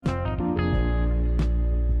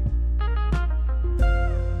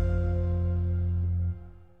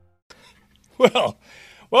Well,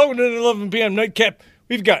 welcome to the 11 p.m. Nightcap.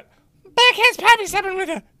 We've got Black Cat's Poppy stopping with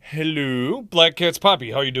a hello. Black Cat's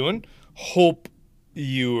Poppy, how you doing? Hope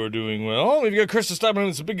you are doing well. We've got Krista stopping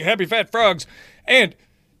with some big happy fat frogs and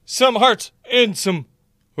some hearts and some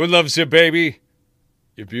who loves you, baby.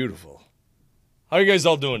 You're beautiful. How you guys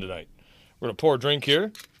all doing tonight? We're going to pour a drink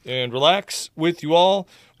here and relax with you all.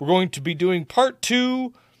 We're going to be doing part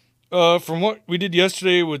 2 from what we did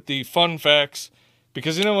yesterday with the fun facts.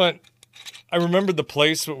 Because you know what? I remembered the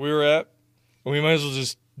place that we were at. And we might as well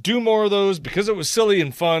just do more of those because it was silly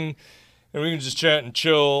and fun. And we can just chat and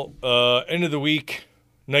chill. End of the week,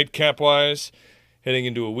 nightcap-wise. Heading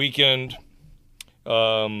into a weekend.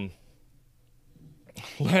 Last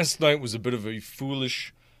night was a bit of a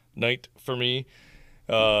foolish night for me.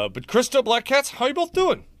 But Krista, Black Cats, how you both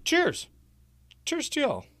doing? Cheers. Cheers to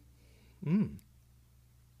y'all.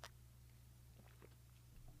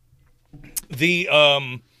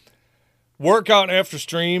 The workout after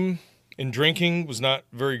stream and drinking was not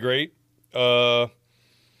very great. I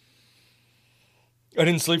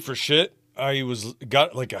didn't sleep for shit. I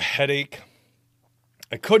got like a headache.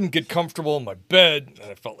 I couldn't get comfortable in my bed,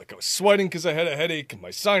 and I felt like I was sweating because I had a headache, and my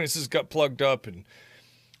sinuses got plugged up, and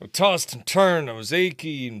I tossed and turned. I was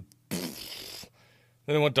achy, and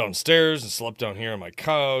then I went downstairs and slept down here on my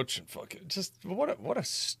couch, and fucking just what a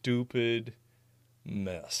stupid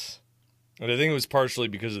mess. And I think it was partially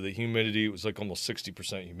because of the humidity. It was like almost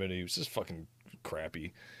 60% humidity. It was just fucking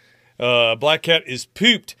crappy. Black Cat is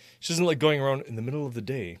pooped. She doesn't like going around in the middle of the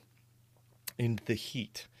day in the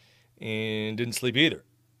heat. And didn't sleep either.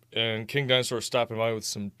 And King Dinosaur stopping by with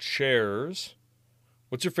some chairs.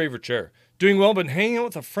 What's your favorite chair? Doing well, but hanging out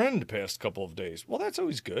with a friend the past couple of days. Well, that's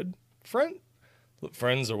always good.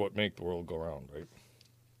 Friends are what make the world go round, right?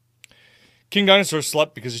 King Dinosaur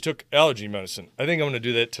slept because he took allergy medicine. I think I'm going to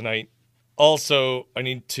do that tonight. Also, I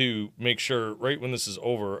need to make sure right when this is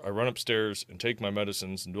over, I run upstairs and take my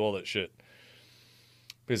medicines and do all that shit.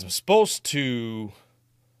 Because I'm supposed to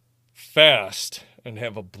fast and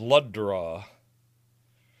have a blood draw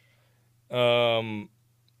in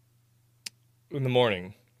the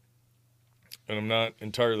morning. And I'm not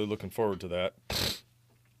entirely looking forward to that.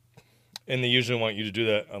 And they usually want you to do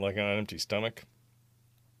that on like on an empty stomach.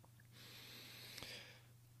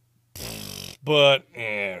 But,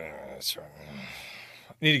 that's right.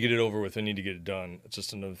 I need to get it over with. I need to get it done. It's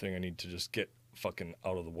just another thing I need to just get fucking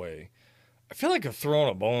out of the way. I feel like a throwing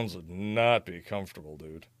of bones would not be comfortable,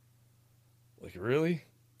 dude. Like, really?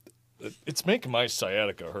 It's making my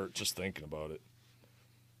sciatica hurt just thinking about it.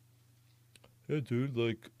 Yeah, dude,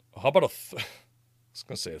 like, how about I was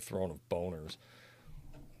going to say a throne of boners.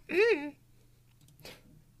 They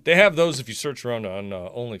have those if you search around on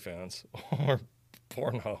OnlyFans or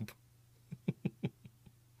Pornhub.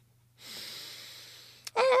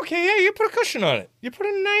 Oh, okay, yeah, you put a cushion on it. You put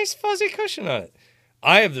a nice fuzzy cushion on it.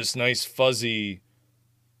 I have this nice fuzzy,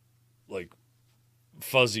 like,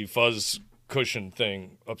 fuzzy fuzz cushion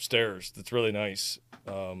thing upstairs that's really nice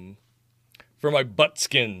for my butt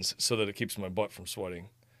skins so that it keeps my butt from sweating.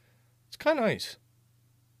 It's kind of nice.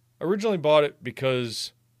 I originally bought it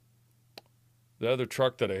because the other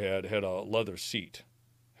truck that I had a leather seat.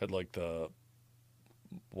 Had like the,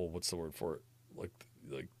 well, what's the word for it? Like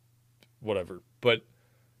whatever. But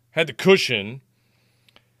had the cushion,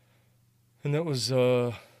 and that was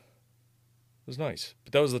nice.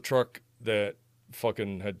 But that was the truck that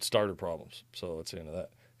fucking had starter problems. So that's the end of that.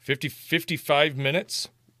 55 minutes?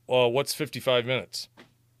 What's 55 minutes?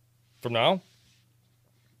 From now?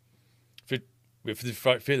 We have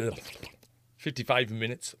 55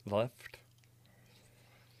 minutes left.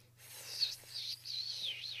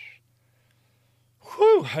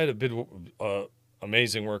 Whew, I had a bit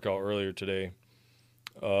amazing workout earlier today.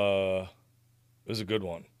 It was a good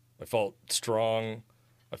one. I felt strong.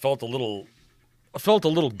 I felt a little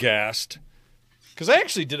gassed. Because I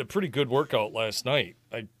actually did a pretty good workout last night.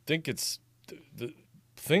 I think it's the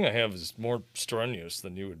thing I have is more strenuous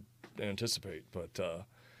than you would anticipate. But,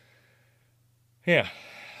 yeah.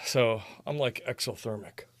 So, I'm like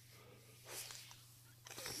exothermic.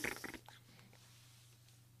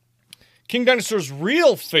 King Dinosaur's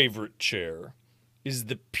real favorite chair is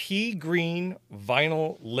the pea green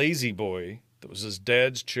vinyl Lazy Boy that was his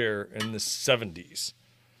dad's chair in the 70s.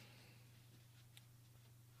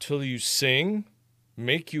 Till You Sing,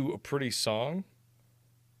 Make You a Pretty Song.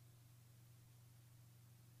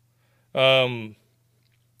 I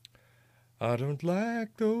don't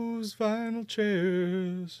like those vinyl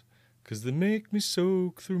chairs, 'cause they make me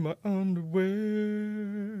soak through my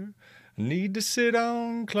underwear. I need to sit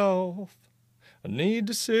on cloth. I need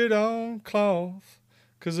to sit on cloth,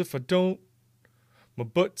 'cause if I don't, My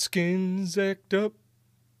butt skin's act up.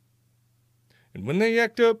 And when they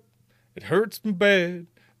act up, it hurts me bad,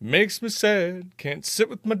 makes me sad, can't sit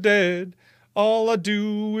with my dad. All I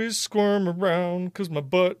do is squirm around, 'cause my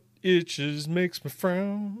butt itches, makes me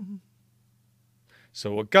frown.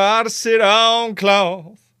 So I gotta sit on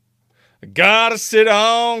cloth. I gotta sit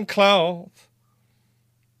on cloth.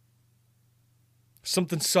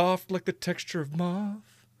 Something soft like the texture of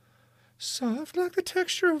moth. Soft like the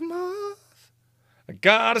texture of moth. I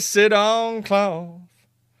gotta sit on cloth.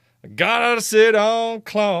 I gotta sit on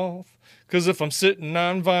cloth. 'Cause if I'm sitting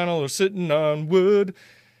on vinyl or sitting on wood,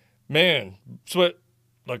 man, sweat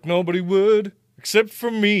like nobody would. Except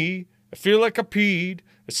for me. I feel like I peed.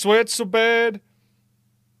 I sweat so bad.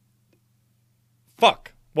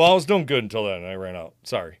 Fuck. Well, I was doing good until then, and I ran out.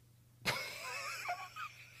 Sorry.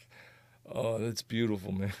 Oh, that's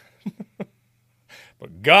beautiful, man.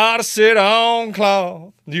 But gotta sit on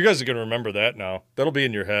cloth. You guys are going to remember that now. That'll be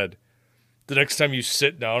in your head. The next time you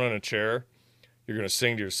sit down in a chair, you're going to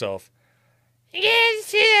sing to yourself, you gotta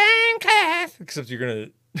sit on cloth. Except you're going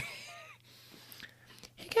to...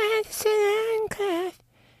 You gotta sit on cloth.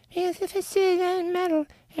 Because if I sit on metal,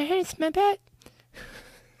 it hurts my butt.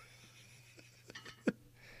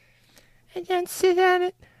 I don't sit on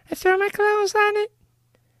it. I throw my clothes on it.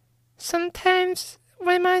 Sometimes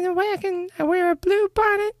when I'm in a wagon, I wear a blue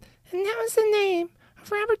bonnet. And that was the name of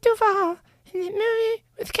Robert Duvall in the movie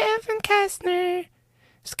with Kevin Costner.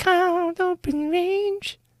 It's called Open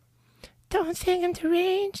Range. Don't think I'm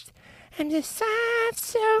deranged. I'm the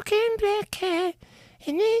soft-soaking black cat.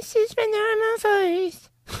 And this is my normal voice.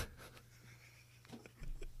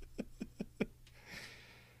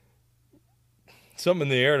 Something in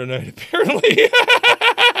the air tonight, apparently.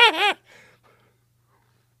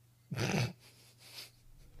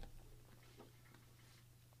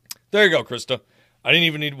 There you go, Krista. I didn't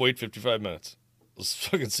even need to wait 55 minutes. Let's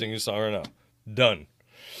fucking sing your song right now. Done.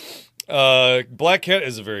 Black Cat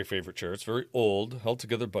is a very favorite chair. It's very old, held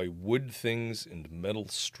together by wood things and metal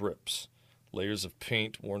strips. Layers of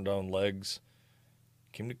paint, worn down legs.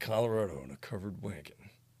 Came to Colorado in a covered wagon.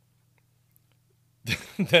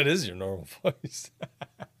 That is your normal voice.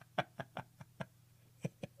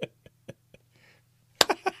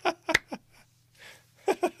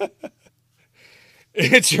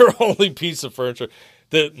 It's your only piece of furniture.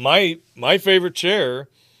 My favorite chair,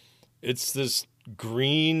 it's this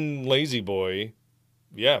green Lazy Boy,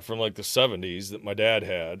 yeah, from like the 70s that my dad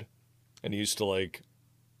had. And he used to like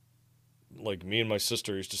me and my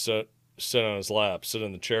sister used to sit on his lap, sit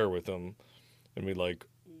in the chair with him, and we'd like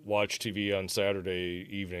watch TV on Saturday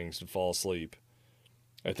evenings and fall asleep.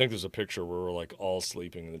 I think there's a picture where we're like all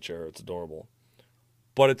sleeping in the chair. It's adorable.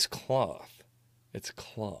 But it's cloth. It's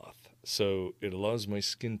cloth. So it allows my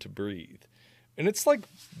skin to breathe. And it's like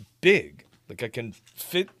big. Like I can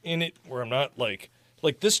fit in it where I'm not like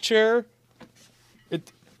this chair. I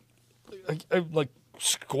like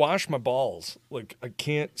squash my balls. Like I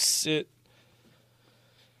can't sit.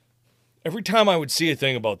 Every time I would see a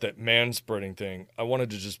thing about that man spreading thing, I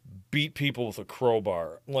wanted to just beat people with a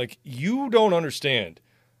crowbar. Like, you don't understand.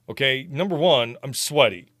 Okay, number one, I'm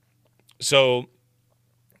sweaty. So,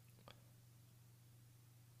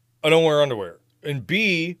 I don't wear underwear. And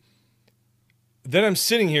B, then I'm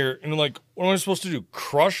sitting here and I'm like, what am I supposed to do?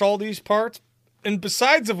 Crush all these parts? And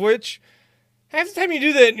besides of which, half the time you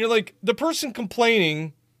do that and you're like, the person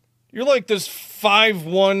complaining, you're like this 5'1",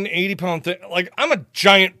 80-pound thing. Like, I'm a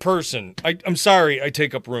giant person. I'm sorry I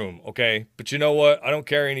take up room, okay? But you know what? I don't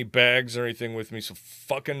carry any bags or anything with me, so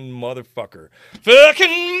fucking motherfucker.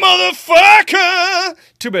 Fucking motherfucker!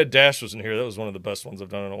 Too bad Dash wasn't here. That was one of the best ones I've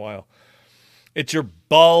done in a while. It's your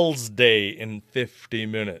balls day in 50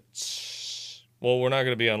 minutes. Well, we're not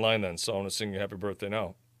going to be online then, so I'm going to sing you happy birthday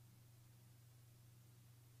now.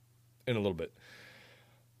 In a little bit.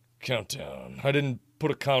 Countdown. I didn't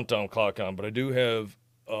put a countdown clock on, but I do have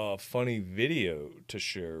a funny video to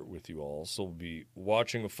share with you all. So we'll be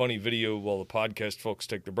watching a funny video while the podcast folks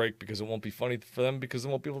take the break because it won't be funny for them because they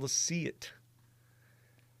won't be able to see it.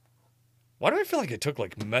 Why do I feel like I took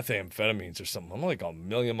like methamphetamines or something? I'm like a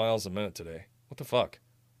million miles a minute today. What the fuck?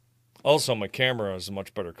 Also, my camera is a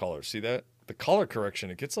much better color. See that? The color correction,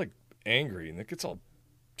 it gets like angry and it gets all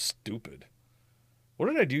stupid. What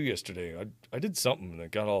did I do yesterday? I did something that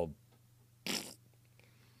got all...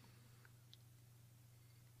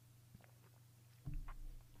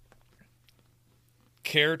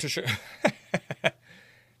 Care to share? Yeah,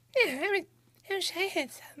 I wish I had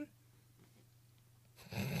some.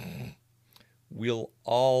 We'll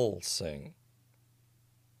all sing.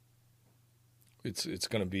 It's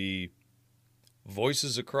going to be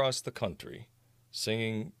voices across the country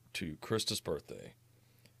singing to Krista's birthday.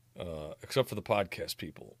 except for the podcast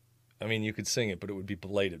people. I mean, you could sing it, but it would be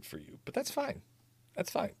belated for you. But that's fine. That's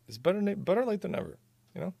fine. It's better late than never.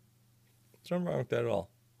 You know, there's nothing wrong with that at all.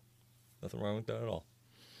 Nothing wrong with that at all.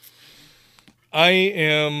 I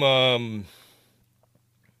am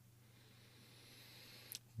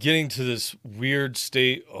getting to this weird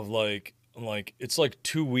state of like, I'm like, it's like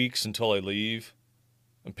 2 weeks until I leave,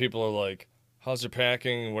 and people are like, "How's your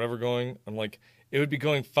packing and whatever going?" I'm like, it would be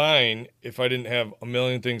going fine if I didn't have a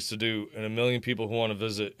million things to do and a million people who want to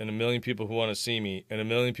visit and a million people who want to see me and a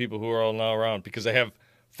million people who are all now around, because I have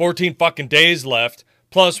 14 fucking days left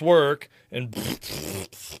plus work and.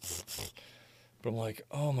 But I'm like,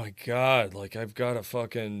 oh my God, like I've got to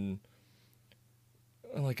fucking.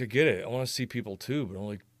 I'm like, I get it. I want to see people too, but I'm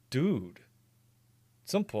like, dude, at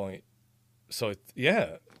some point. So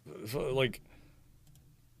yeah, like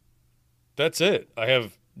that's it. I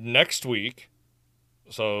have next week.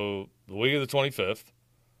 So the week of the 25th,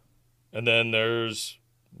 and then there's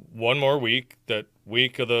one more week, that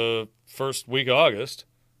week of the first week of August,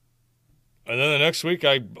 and then the next week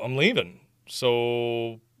I'm leaving.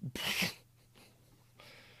 So,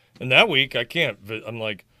 and that week I can't. I'm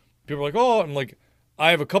like, people are like, oh, I'm like,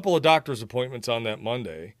 I have a couple of doctor's appointments on that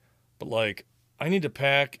Monday, but like I need to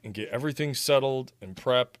pack and get everything settled and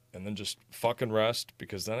prep, and then just fucking rest,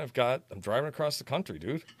 because then I'm driving across the country,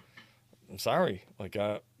 dude. I'm sorry. Like,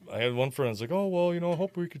 I had one friend who's like, oh, well, I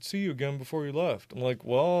hope we could see you again before you left. I'm like,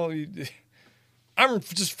 well, I'm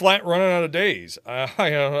just flat running out of days. I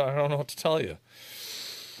don't know what to tell you.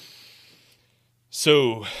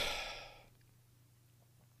 So,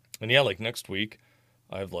 and yeah, like next week,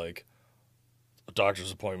 I have like a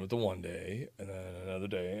doctor's appointment the one day, and then another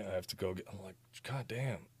day I have to go get, I'm like, God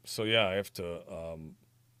damn. So yeah, I have to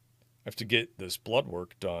get this blood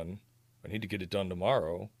work done. I need to get it done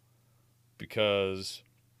tomorrow, because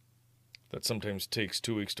that sometimes takes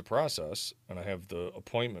 2 weeks to process, and I have the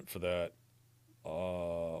appointment for that,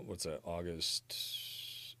 what's that, August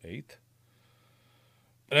 8th?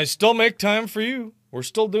 And I still make time for you. We're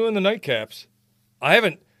still doing the nightcaps.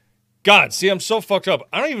 God, see, I'm so fucked up.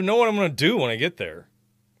 I don't even know what I'm going to do when I get there.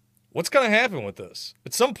 What's going to happen with this?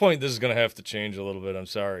 At some point, this is going to have to change a little bit. I'm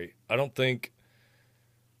sorry. I don't think,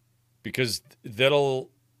 because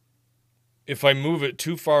if I move it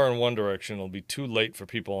too far in one direction, it'll be too late for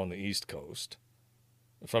people on the East Coast.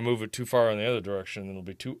 If I move it too far in the other direction, then it'll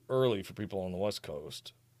be too early for people on the West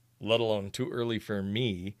Coast, let alone too early for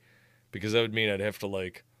me, because that would mean I'd have to,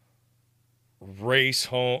 like, race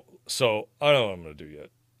home. So I don't know what I'm going to do yet.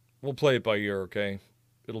 We'll play it by ear, okay?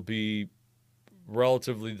 It'll be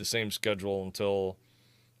relatively the same schedule until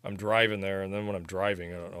I'm driving there, and then when I'm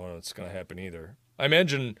driving, I don't know when it's going to happen either. I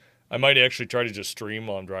imagine I might actually try to just stream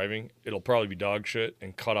while I'm driving. It'll probably be dog shit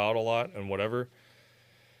and cut out a lot and whatever.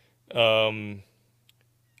 I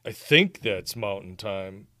think that's Mountain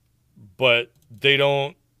Time, but they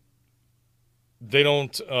don't,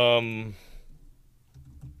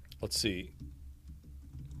 let's see.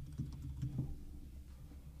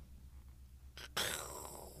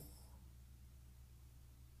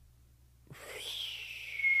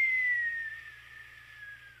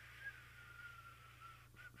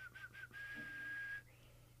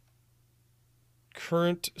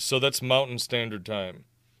 So that's Mountain Standard Time.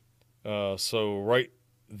 So right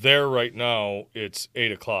there, right now, it's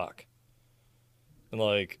 8 o'clock. And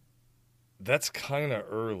like, that's kind of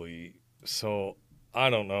early. So I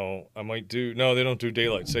don't know. I might no, they don't do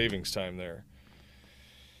daylight savings time there.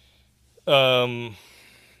 So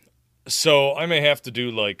I may have to do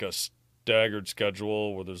like a staggered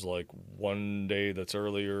schedule where there's like one day that's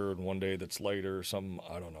earlier and one day that's later or something.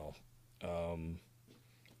 I don't know.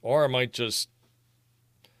 Or I might just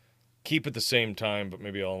keep it the same time, but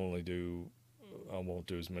maybe I won't do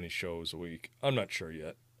as many shows a week. I'm not sure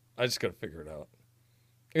yet. I just got to figure it out.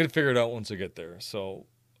 I got to figure it out once I get there. So,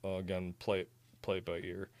 again, play it by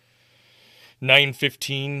ear.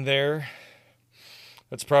 9:15 there.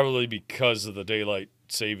 That's probably because of the daylight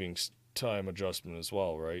savings time adjustment as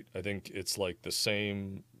well, right? I think it's like the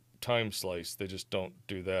same time slice. They just don't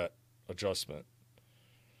do that adjustment.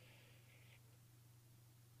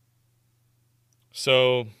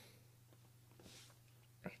 So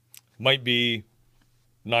might be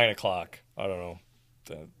 9 o'clock. I don't know.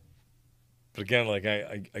 But again, like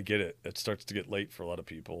I get it. It starts to get late for a lot of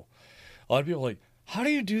people. A lot of people are like, how do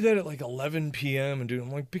you do that at like 11 p.m. and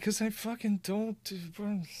I'm like, because I fucking don't.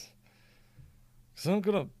 Because I don't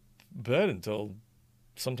go to bed until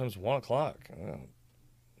sometimes 1 o'clock.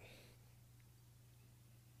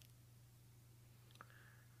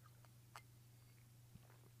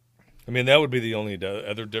 I mean, that would be the only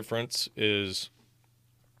other difference is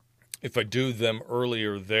if I do them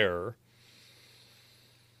earlier there,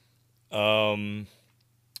 when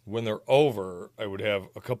they're over, I would have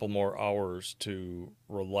a couple more hours to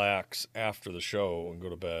relax after the show and go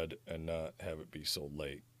to bed and not have it be so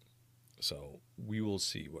late. So we will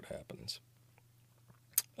see what happens.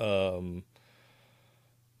 But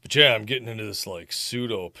yeah, I'm getting into this like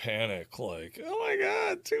pseudo panic, like, oh my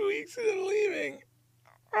God, 2 weeks and then leaving.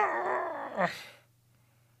 I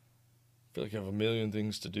feel like I have a million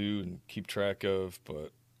things to do and keep track of,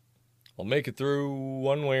 but I'll make it through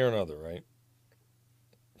one way or another, right?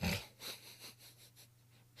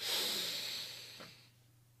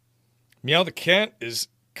 Meow the cat is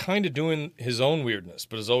kind of doing his own weirdness,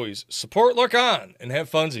 but as always, support, look on, and have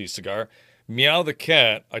funsies, Cigar. Meow the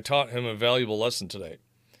cat, I taught him a valuable lesson today.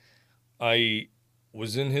 I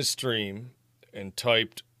was in his stream and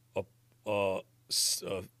typed a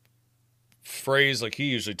phrase like he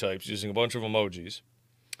usually types using a bunch of emojis.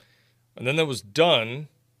 And then that was done,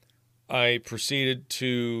 I proceeded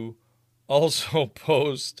to also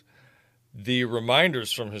post the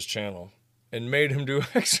reminders from his channel and made him do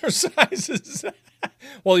exercises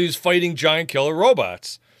while he was fighting giant killer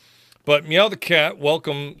robots. But Meow the Cat,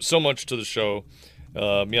 welcome so much to the show.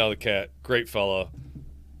 Meow the Cat, great fella,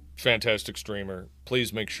 fantastic streamer.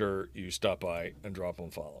 Please make sure you stop by and drop him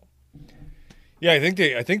a follow. Yeah, I think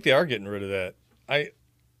they are getting rid of that.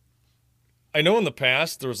 I know in the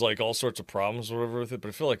past there was like all sorts of problems or whatever with it, but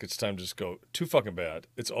I feel like it's time to just go too fucking bad.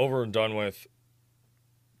 It's over and done with.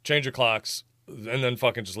 Change your clocks and then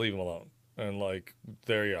fucking just leave them alone. And like,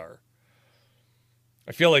 there you are.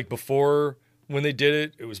 I feel like before, when they did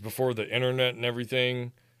it, it was before the internet and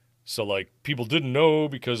everything. So like people didn't know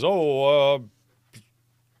because,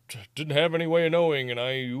 didn't have any way of knowing and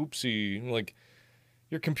oopsie. Like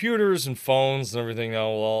your computers and phones and everything now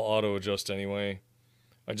will all auto adjust anyway.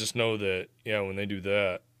 I just know that, yeah, when they do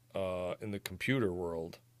that in the computer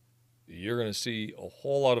world, you're going to see a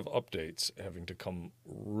whole lot of updates having to come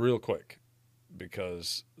real quick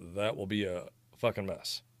because that will be a fucking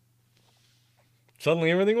mess.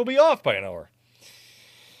 Suddenly everything will be off by an hour.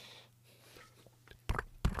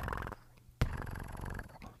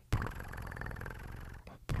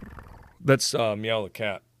 That's Meow the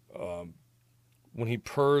Cat. When he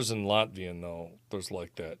purrs in Latvian, though, there's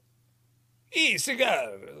like that.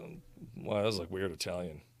 Wow, that was like weird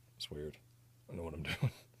Italian. It's weird. I know what I'm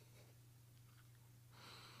doing.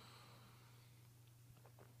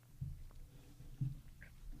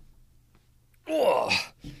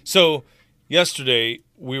 So, yesterday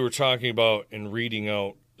we were talking about and reading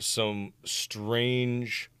out some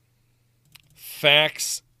strange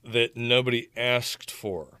facts that nobody asked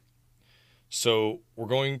for. So, we're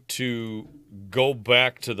going to go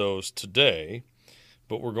back to those today,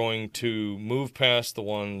 but we're going to move past the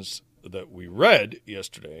ones that we read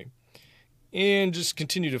yesterday and just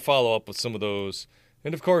continue to follow up with some of those.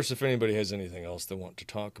 And of course, if anybody has anything else they want to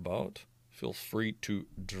talk about, feel free to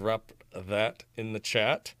drop that in the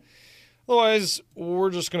chat. Otherwise, we're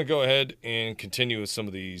just going to go ahead and continue with some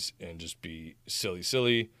of these and just be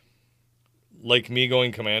silly. Like me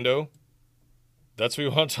going commando. That's what we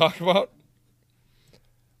want to talk about?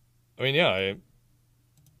 I mean, yeah,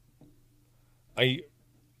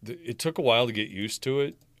 it took a while to get used to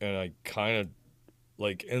it, and I kind of,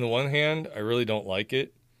 like, in the one hand, I really don't like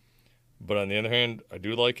it, but on the other hand, I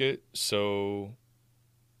do like it, so,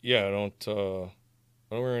 yeah, I don't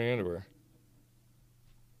wear any underwear.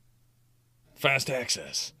 Fast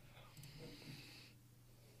access.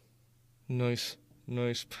 Nice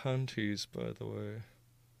panties, by the way.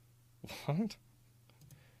 What?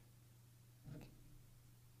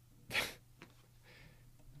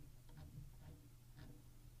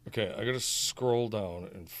 Okay, I gotta scroll down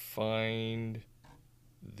and find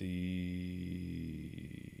the...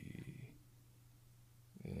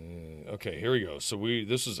 okay, here we go. So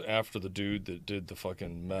this is after the dude that did the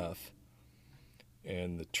fucking meth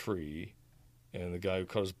and the tree and the guy who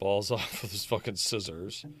cut his balls off with his fucking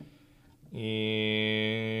scissors.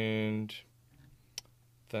 And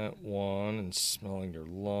that one, and smelling your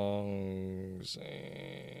lungs,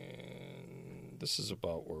 and this is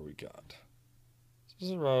about where we got. This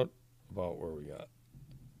is about where we got.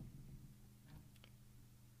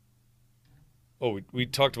 Oh, we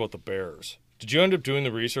talked about the bears. Did you end up doing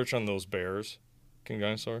the research on those bears, King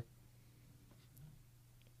Dinosaur?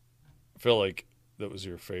 I feel like that was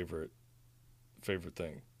your favorite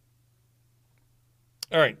thing.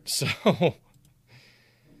 All right, so...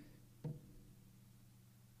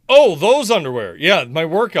 oh, those underwear. Yeah, my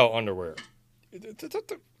workout underwear.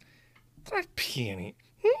 They're peony.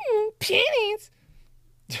 Peonies.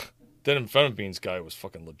 That Infinite Beans guy was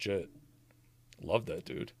fucking legit. Love that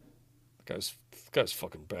dude. Guy's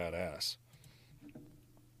fucking badass.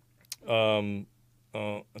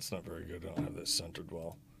 That's not very good. I don't have this centered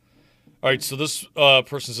well. All right, so this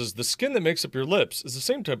person says, the skin that makes up your lips is the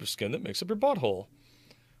same type of skin that makes up your butthole.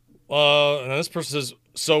 And this person says,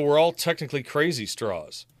 so we're all technically crazy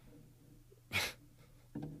straws.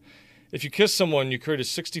 If you kiss someone, you create a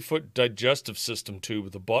 60-foot digestive system tube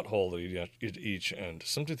with a butthole at each end.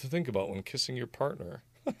 Something to think about when kissing your partner.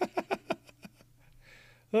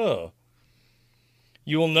 Oh.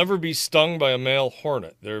 You will never be stung by a male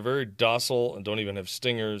hornet. They're very docile and don't even have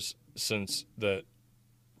stingers, since that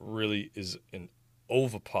really is an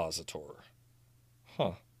ovipositor.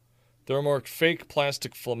 Huh. There are more fake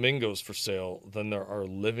plastic flamingos for sale than there are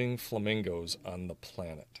living flamingos on the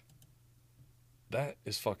planet. That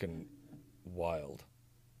is fucking wild.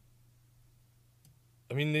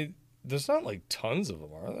 I mean, there's not like tons of them,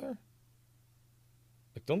 are there?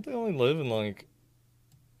 Like, don't they only live in like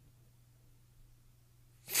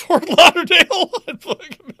Fort Lauderdale?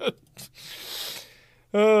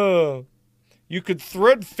 Oh. You could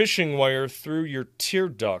thread fishing wire through your tear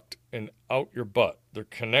duct and out your butt. They're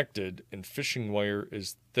connected, and fishing wire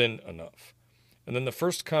is thin enough. And then the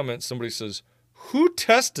first comment, somebody says, who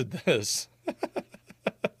tested this?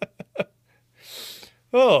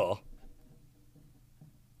 Oh.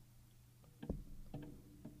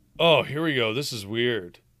 Oh, here we go. This is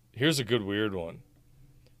weird. Here's a good weird one.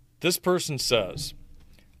 This person says,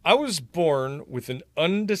 I was born with an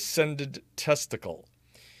undescended testicle.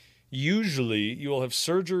 Usually, you will have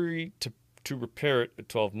surgery to repair it at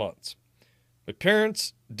 12 months. My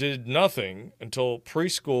parents did nothing until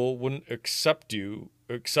preschool wouldn't accept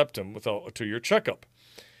him without a 2-year checkup,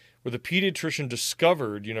 where the pediatrician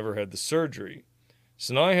discovered you never had the surgery.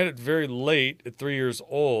 So now I had it very late at 3 years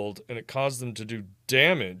old, and it caused them to do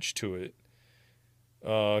damage to it,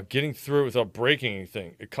 getting through it without breaking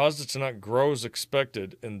anything. It caused it to not grow as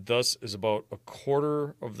expected, and thus is about a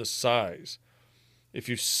quarter of the size.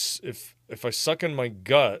 If I suck in my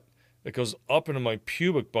gut, it goes up into my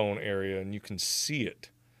pubic bone area, and you can see it.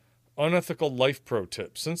 Unethical life pro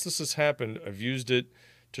tip. Since this has happened, I've used it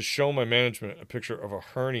to show my management a picture of a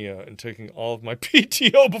hernia and taking all of my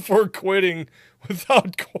PTO before quitting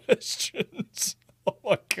without questions. Oh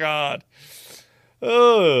my God.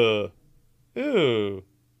 Ugh. Ew.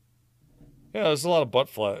 Yeah, there's a lot of butt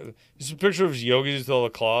flat. There's a picture of his yogis with all the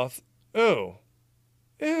cloth. Ew.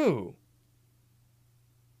 Ew.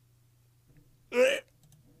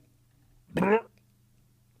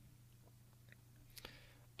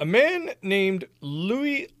 A man named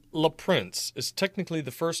Louis LaPrince is technically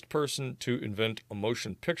the first person to invent a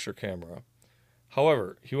motion picture camera.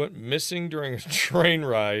 However, he went missing during a train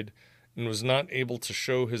ride and was not able to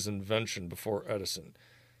show his invention before Edison.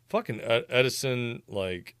 Fucking Edison,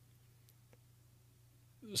 like...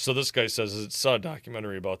 So this guy says, I saw a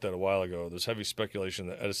documentary about that a while ago. There's heavy speculation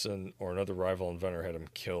that Edison or another rival inventor had him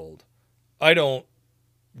killed. I don't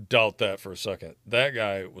doubt that for a second. That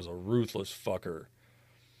guy was a ruthless fucker.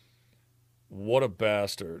 What a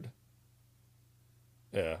bastard.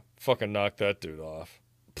 Yeah, fucking knock that dude off.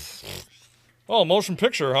 Oh, motion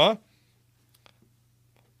picture, huh?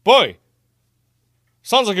 Boy,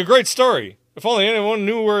 sounds like a great story. If only anyone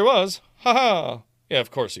knew where he was. Ha ha. Yeah,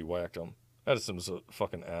 of course he whacked him. Edison was a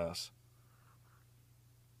fucking ass.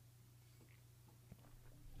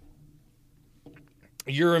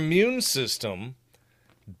 Your immune system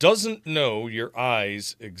doesn't know your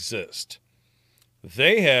eyes exist.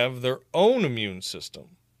 They have their own immune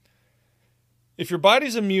system. If your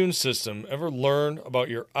body's immune system ever learned about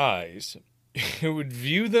your eyes, it would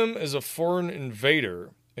view them as a foreign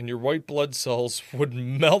invader, and your white blood cells would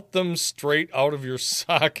melt them straight out of your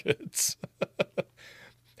sockets.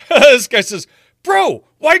 This guy says, bro,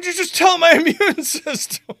 why'd you just tell my immune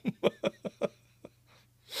system?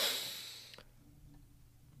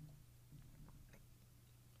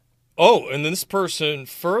 Oh, and this person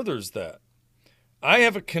furthers that. I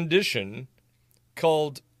have a condition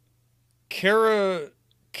called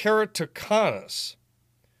keratoconus,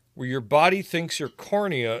 where your body thinks your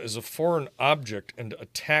cornea is a foreign object and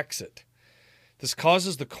attacks it. This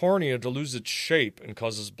causes the cornea to lose its shape and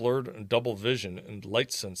causes blurred and double vision and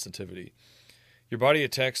light sensitivity. Your body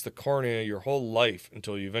attacks the cornea your whole life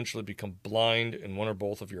until you eventually become blind in one or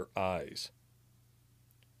both of your eyes.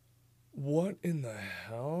 What in the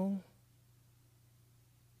hell?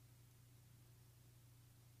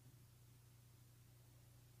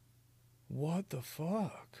 What the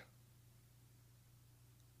fuck?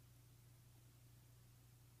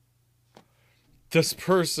 This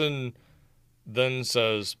person then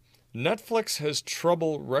says, Netflix has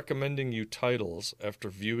trouble recommending you titles after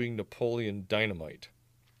viewing Napoleon Dynamite.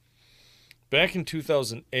 Back in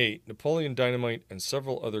 2008, Napoleon Dynamite and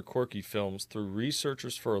several other quirky films threw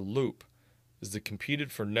researchers for a loop as they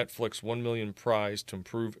competed for Netflix's $1 million prize to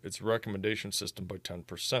improve its recommendation system by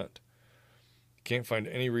 10%. Can't find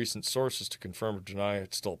any recent sources to confirm or deny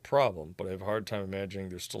it's still a problem, but I have a hard time imagining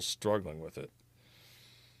they're still struggling with it.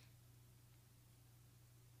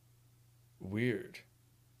 Weird.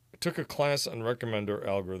 I took a class on recommender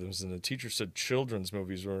algorithms, and the teacher said children's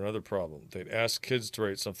movies were another problem. They'd ask kids to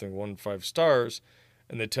rate something 1 to 5 stars,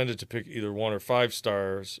 and they tended to pick either 1 or 5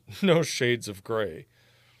 stars, no shades of gray.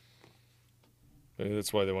 Maybe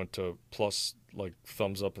that's why they went to plus, like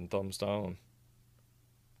thumbs up and thumbs down.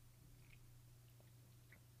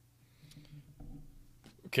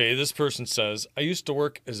 Okay, this person says, I used to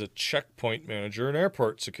work as a checkpoint manager in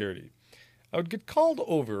airport security. I would get called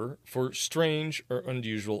over for strange or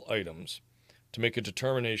unusual items to make a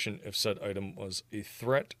determination if said item was a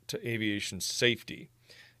threat to aviation safety.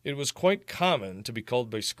 It was quite common to be called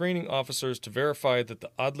by screening officers to verify that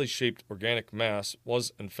the oddly shaped organic mass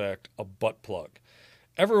was, in fact, a butt plug.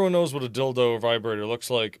 Everyone knows what a dildo or vibrator looks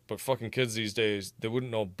like, but fucking kids these days, they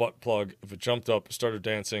wouldn't know butt plug if it jumped up, started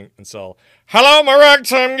dancing, and said, "Hello, my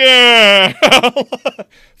ragtime girl!"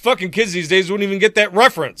 Fucking kids these days wouldn't even get that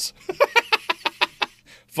reference.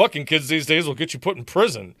 Fucking kids these days will get you put in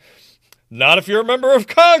prison. Not if you're a member of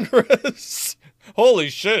Congress. Holy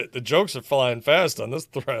shit, the jokes are flying fast on this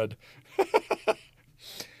thread.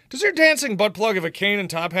 Does your dancing butt plug have a cane and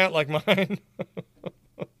top hat like mine?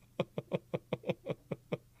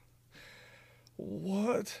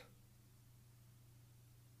 What?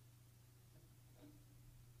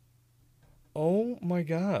 Oh my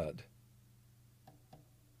God.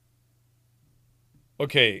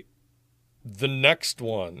 Okay, the next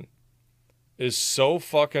one is so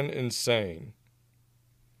fucking insane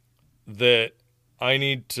that I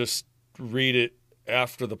need to read it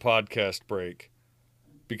after the podcast break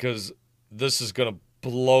because this is going to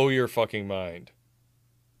blow your fucking mind.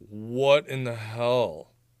 What in the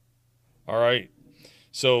hell? All right.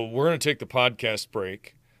 So we're going to take the podcast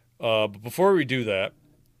break. But before we do that,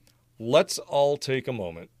 let's all take a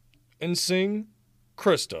moment and sing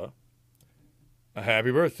Krista a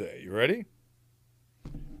happy birthday. You ready?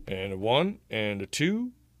 And a 1 and a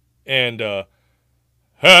 2 and a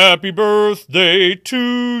happy birthday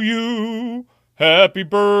to you. Happy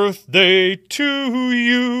birthday to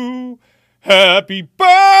you. Happy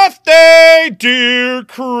birthday, dear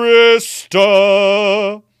Krista.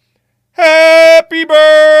 Happy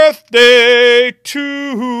birthday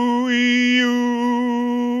to you.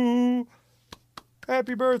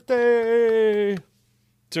 Happy birthday.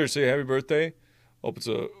 Seriously, happy birthday. Hope it's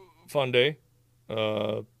a fun day.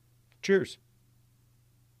 Cheers.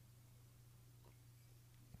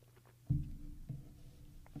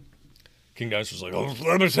 King Dicer's like, oh,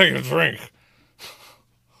 let me take a drink.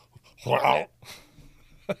 Wow.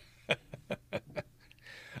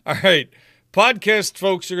 All right. Podcast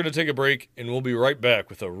folks are going to take a break, and we'll be right back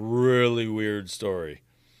with a really weird story.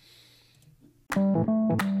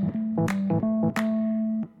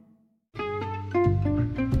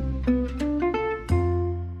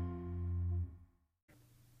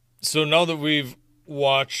 So now that we've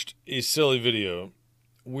watched a silly video,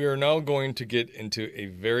 we are now going to get into a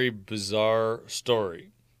very bizarre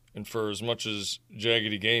story. And for as much as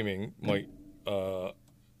Jaggedy Gaming might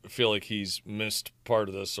feel like he's missed part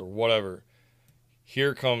of this or whatever,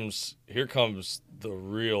 here comes the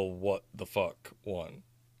real what the fuck one.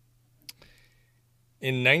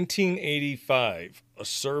 In 1985, a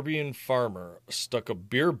Serbian farmer stuck a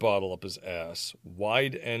beer bottle up his ass,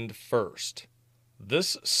 wide end first.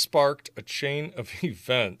 This sparked a chain of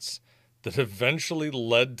events that eventually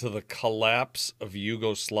led to the collapse of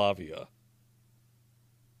Yugoslavia.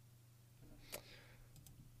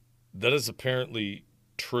 That is apparently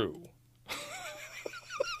true.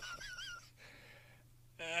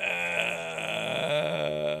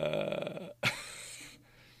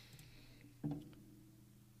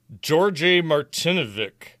 George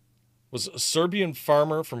Martinovic was a Serbian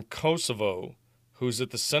farmer from Kosovo who was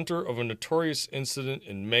at the center of a notorious incident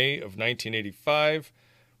in May of 1985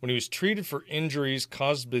 when he was treated for injuries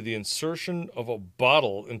caused by the insertion of a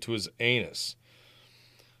bottle into his anus.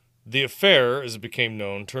 The affair, as it became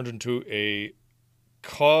known, turned into a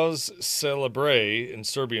cause célèbre in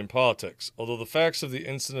Serbian politics. Although the facts of the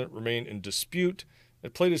incident remain in dispute,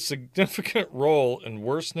 it played a significant role in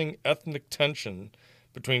worsening ethnic tension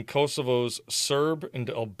between Kosovo's Serb and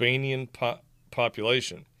Albanian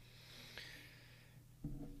population.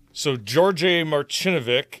 So George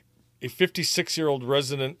Martinovic, a 56-year-old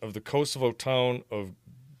resident of the Kosovo town of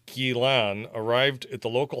Gilan arrived at the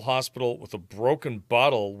local hospital with a broken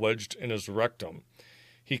bottle wedged in his rectum.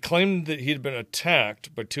 He claimed that he had been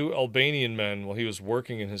attacked by 2 Albanian men while he was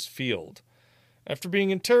working in his field. After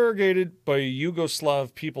being interrogated by a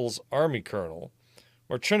Yugoslav People's Army colonel,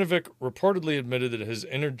 Martinovic reportedly admitted that his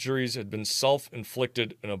injuries had been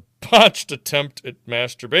self-inflicted in a botched attempt at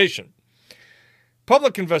masturbation.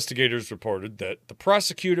 Public investigators reported that the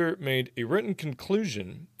prosecutor made a written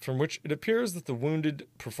conclusion from which it appears that the wounded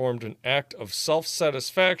performed an act of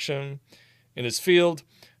self-satisfaction in his field,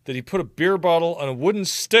 that he put a beer bottle on a wooden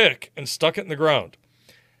stick and stuck it in the ground.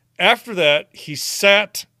 After that, he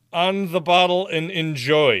sat on the bottle and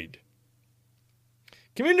enjoyed.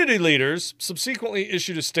 Community leaders subsequently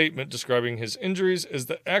issued a statement describing his injuries as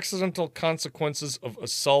the accidental consequences of a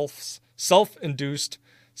self-induced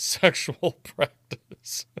sexual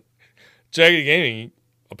practice. Jagged Gaming,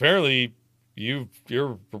 apparently you're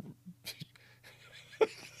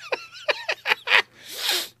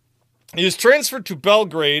He was transferred to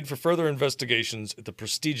Belgrade for further investigations at the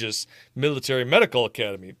prestigious Military Medical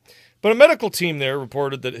Academy, but a medical team there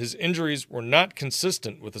reported that his injuries were not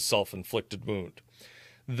consistent with a self-inflicted wound.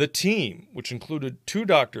 The team, which included 2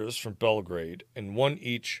 doctors from Belgrade and 1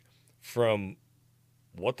 each from,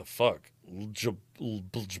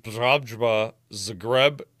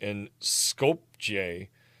 Zagreb and Skopje,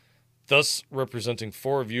 thus representing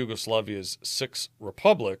 4 of Yugoslavia's 6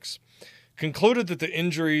 republics, concluded that the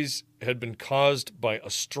injuries had been caused by a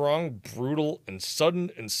strong, brutal, and sudden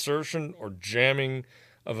insertion or jamming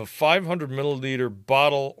of a 500 milliliter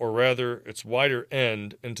bottle, or rather its wider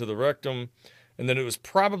end, into the rectum, and that it was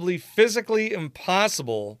probably physically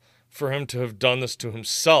impossible for him to have done this to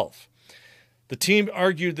himself. The team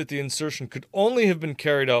argued that the insertion could only have been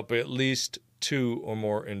carried out by at least 2 or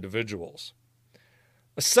more individuals.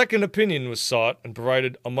 A second opinion was sought and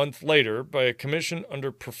provided a month later by a commission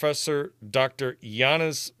under Professor Dr.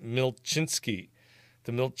 Janis Milczynski.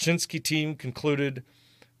 The Milczynski team concluded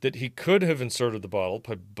that he could have inserted the bottle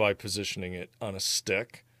by positioning it on a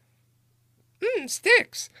stick.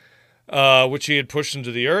 Sticks! Which he had pushed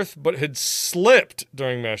into the earth, but had slipped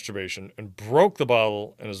during masturbation and broke the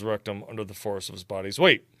bottle in his rectum under the force of his body's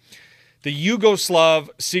weight. The Yugoslav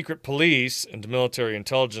secret police and military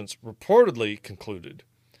intelligence reportedly concluded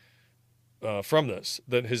from this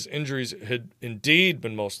that his injuries had indeed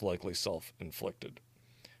been most likely self-inflicted.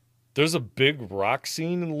 There's a big rock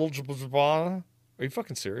scene in Ljubljana. Are you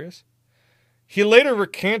fucking serious? He later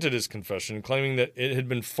recanted his confession, claiming that it had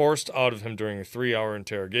been forced out of him during a 3-hour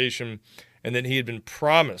interrogation and that he had been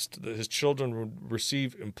promised that his children would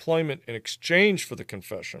receive employment in exchange for the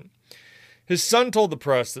confession. His son told the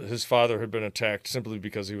press that his father had been attacked simply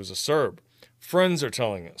because he was a Serb. Friends are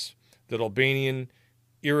telling us that Albanian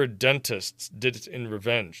irredentists did it in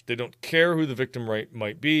revenge. They don't care who the victim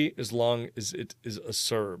might be as long as it is a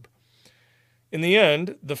Serb. In the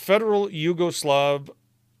end, the federal Yugoslav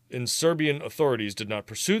and Serbian authorities did not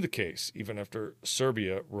pursue the case, even after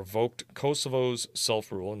Serbia revoked Kosovo's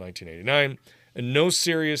self-rule in 1989, and no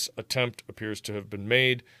serious attempt appears to have been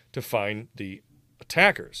made to find the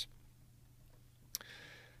attackers.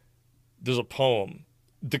 There's a poem.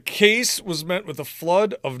 The case was met with a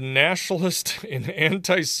flood of nationalist and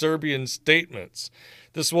anti-Serbian statements.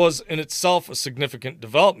 This was in itself a significant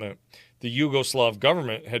development. The Yugoslav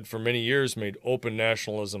government had for many years made open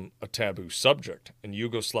nationalism a taboo subject, and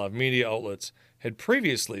Yugoslav media outlets had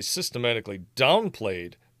previously systematically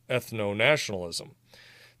downplayed ethno-nationalism.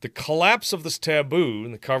 The collapse of this taboo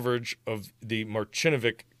and the coverage of the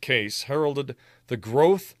Martinovic case heralded the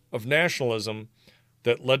growth of nationalism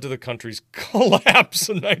that led to the country's collapse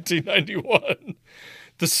in 1991.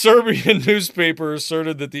 The Serbian newspaper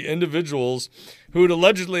asserted that the individuals who had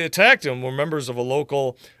allegedly attacked him were members of a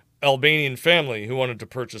local Albanian family who wanted to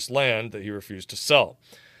purchase land that he refused to sell.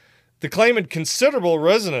 The claim had considerable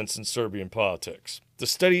resonance in Serbian politics. The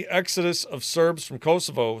steady exodus of Serbs from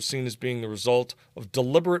Kosovo was seen as being the result of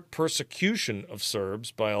deliberate persecution of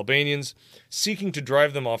Serbs by Albanians seeking to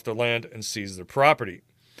drive them off their land and seize their property.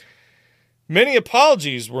 Many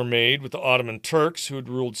apologies were made with the Ottoman Turks who had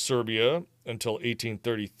ruled Serbia until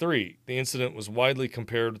 1833. The incident was widely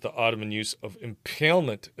compared with the Ottoman use of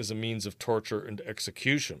impalement as a means of torture and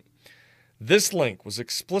execution. This link was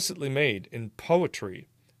explicitly made in poetry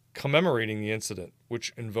commemorating the incident,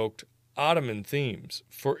 which invoked Ottoman themes.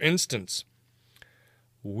 For instance,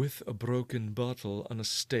 with a broken bottle on a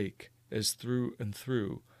stake, as through and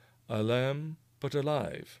through, a lamb but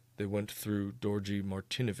alive, they went through Dorji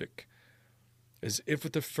Martinovic, as if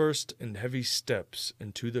with the first and heavy steps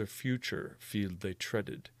into their future field they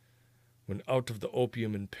treaded, when out of the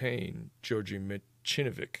opium and pain Georgi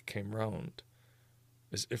Martinovic came round.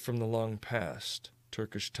 as if from the long past,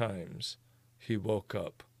 Turkish times, he woke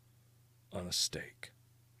up on a stake.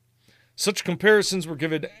 Such comparisons were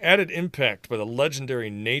given added impact by the legendary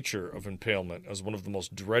nature of impalement as one of the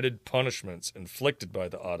most dreaded punishments inflicted by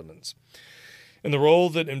the Ottomans, and the role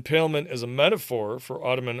that impalement as a metaphor for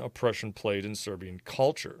Ottoman oppression played in Serbian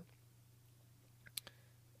culture.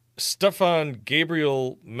 Stefan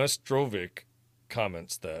Gabriel Mestrovic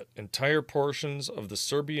comments that entire portions of the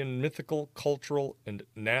Serbian mythical, cultural, and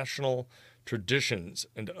national traditions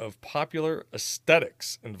and of popular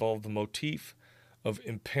aesthetics involve the motif of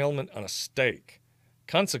impalement on a stake.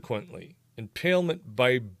 Consequently, impalement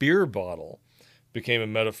by beer bottle became a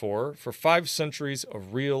metaphor for 5 centuries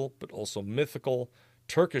of real but also mythical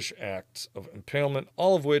Turkish acts of impalement,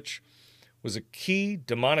 all of which was a key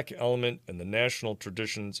demonic element in the national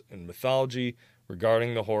traditions and mythology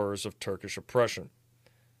regarding the horrors of Turkish oppression.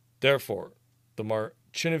 Therefore, the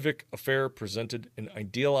Marcinovic affair presented an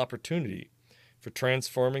ideal opportunity for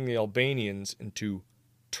transforming the Albanians into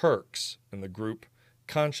Turks in the group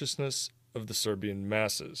consciousness of the Serbian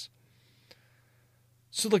masses.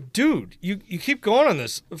 So, like, dude, you keep going on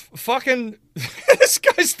this. Fucking, this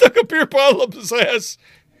guy stuck a beer bottle up his ass,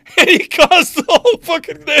 and he caused the whole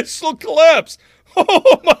fucking national collapse.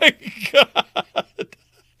 Oh my God.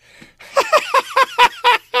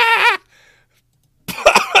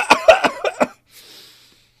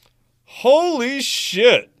 Holy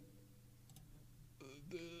shit.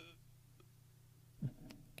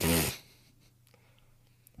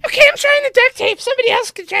 Okay, I'm trying the duct tape. Somebody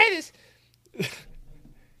else can try this.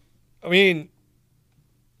 I mean,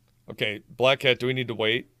 okay, Black Cat, do we need to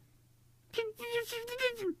wait?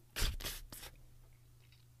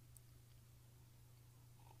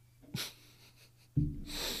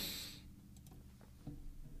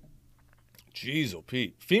 Jeez, oh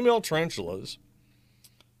Pete. Female tarantulas,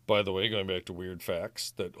 by the way, going back to weird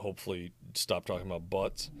facts that hopefully stop talking about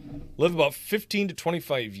butts, live about 15 to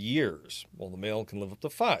 25 years, while the male can live up to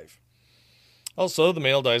 5. Also, the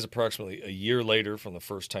male dies approximately a year later from the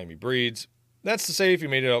first time he breeds. That's to say if he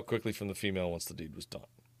made it out quickly from the female once the deed was done.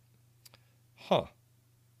 Huh.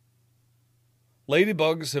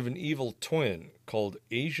 Ladybugs have an evil twin called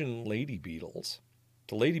Asian lady beetles.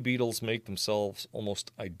 The lady beetles make themselves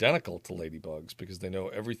almost identical to ladybugs because they know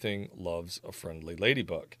everything loves a friendly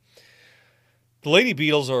ladybug. The lady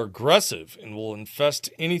beetles are aggressive and will infest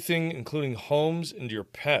anything, including homes and your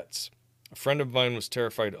pets. A friend of mine was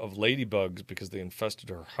terrified of ladybugs because they infested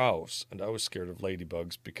her house, and I was scared of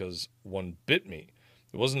ladybugs because one bit me.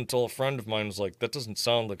 It wasn't until a friend of mine was like, that doesn't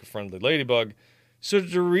sound like a friendly ladybug, so I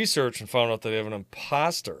did research and found out that they have an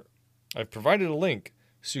imposter. I've provided a link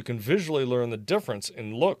so you can visually learn the difference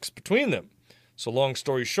in looks between them. So long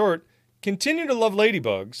story short, continue to love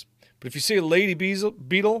ladybugs, but if you see a lady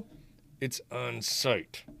beetle, it's on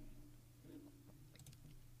sight.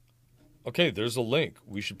 Okay, there's a link.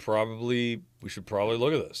 We should probably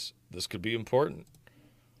look at this. This could be important.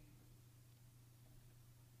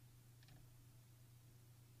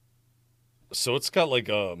 So it's got like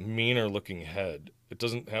a meaner looking head. It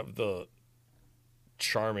doesn't have the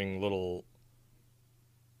charming little,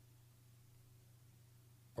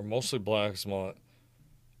 or mostly black, small.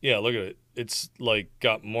 Yeah, look at it. It's like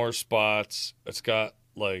got more spots. It's got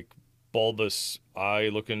like bulbous eye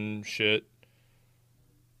looking shit.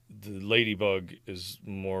 The ladybug is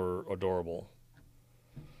more adorable.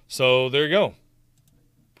 So there you go.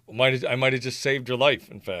 I might have just saved your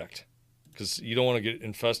life, in fact, because you don't want to get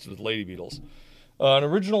infested with lady beetles. An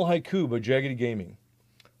original haiku by Jaggedy Gaming.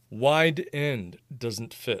 Wide end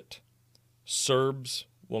doesn't fit. Serbs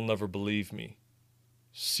will never believe me.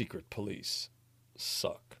 Secret police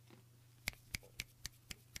suck.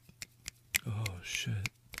 Oh, shit.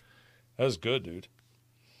 That was good, dude.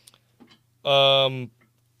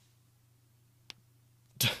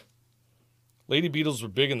 Lady beetles were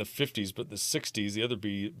big in the 50s, but in the 60s, the other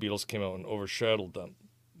beetles came out and overshadowed them,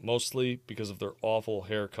 mostly because of their awful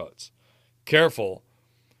haircuts. Careful.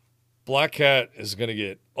 Black Cat is going to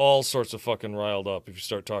get all sorts of fucking riled up if you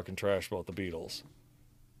start talking trash about the beetles.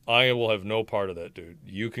 I will have no part of that, dude.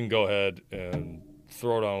 You can go ahead and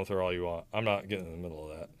throw down with her all you want. I'm not getting in the middle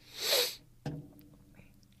of that.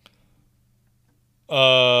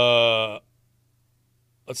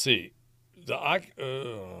 Let's see. That's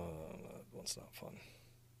not fun.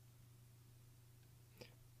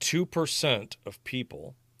 2% of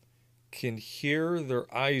people can hear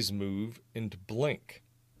their eyes move and blink.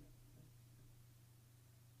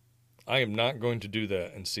 I am not going to do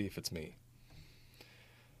that and see if it's me.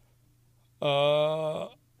 The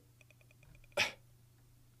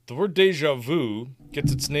word deja vu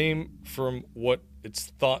gets its name from what it's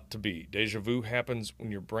thought to be. Deja vu happens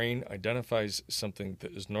when your brain identifies something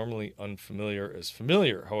that is normally unfamiliar as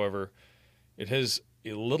familiar. However, it has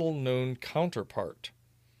a little-known counterpart.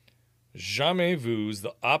 Jamais vu is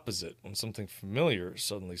the opposite when something familiar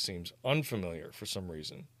suddenly seems unfamiliar for some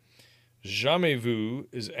reason. Jamais vu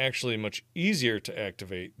is actually much easier to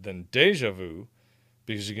activate than déjà vu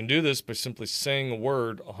because you can do this by simply saying a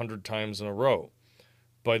word 100 times in a row.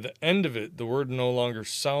 By the end of it, the word no longer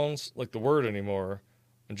sounds like the word anymore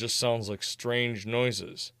and just sounds like strange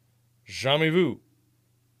noises. Jamais vu.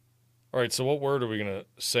 All right, so what word are we going to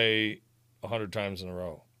say 100 times in a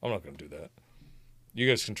row? I'm not going to do that. You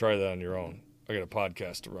guys can try that on your own. I got a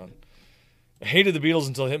podcast to run. I hated the Beatles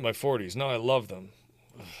until I hit my 40s. Now I love them.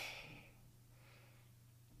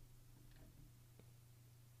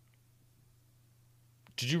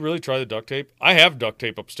 Did you really try the duct tape? I have duct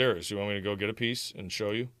tape upstairs. You want me to go get a piece and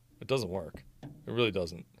show you? It doesn't work. It really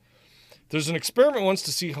doesn't. There's an experiment once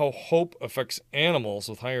to see how hope affects animals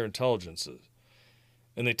with higher intelligences.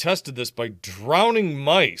 And they tested this by drowning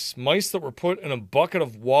mice that were put in a bucket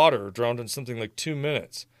of water, drowned in something like 2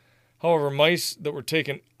 minutes. However, mice that were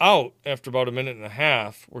taken out after about a minute and a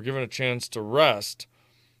half were given a chance to rest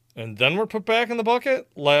and then were put back in the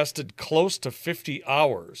bucket, lasted close to 50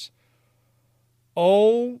 hours.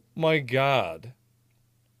 Oh my God.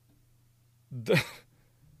 The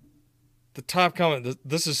top comment,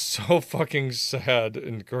 this is so fucking sad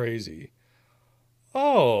and crazy.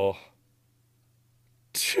 Oh,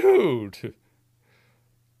 dude.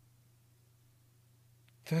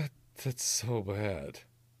 That's so bad.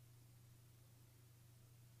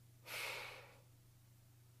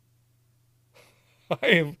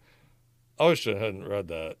 I wish I hadn't read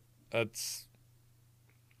that. That's...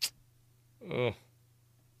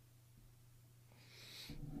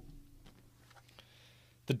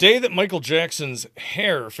 The day that Michael Jackson's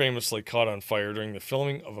hair famously caught on fire during the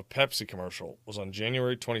filming of a Pepsi commercial was on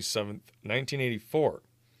January 27th, 1984,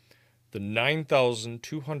 the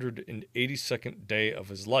 9,282nd day of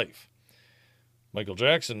his life. Michael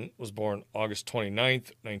Jackson was born August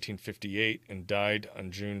 29th, 1958, and died on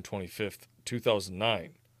June 25th,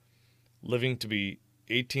 2009, living to be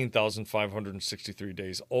 18,563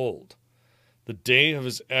 days old. The day of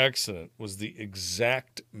his accident was the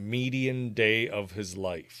exact median day of his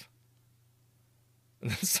life.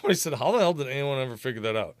 And then somebody said, how the hell did anyone ever figure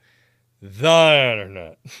that out? The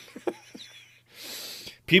internet.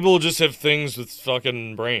 People just have things with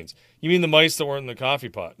fucking brains. You mean the mice that weren't in the coffee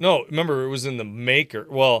pot? No, remember, it was in the maker.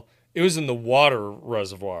 Well, it was in the water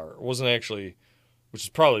reservoir. It wasn't actually, which is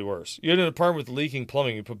probably worse. You had an apartment with leaking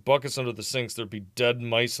plumbing. You put buckets under the sinks. There'd be dead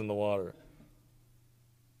mice in the water.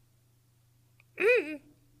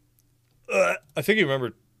 I think you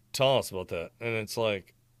remember telling us about that. And it's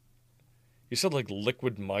like, you said like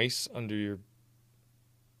liquid mice under your...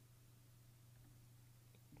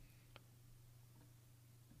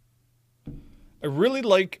 I really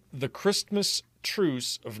like the Christmas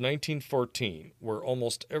truce of 1914, where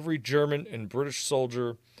almost every German and British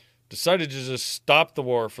soldier decided to just stop the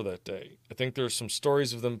war for that day. I think there are some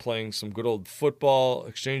stories of them playing some good old football,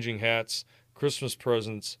 exchanging hats, Christmas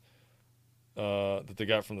presents that they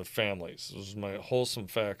got from their families. Those are my wholesome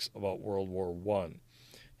facts about World War I.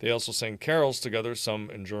 They also sang carols together,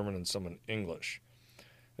 some in German and some in English.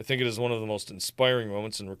 I think it is one of the most inspiring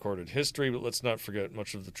moments in recorded history, but let's not forget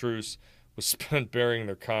much of the truce was spent burying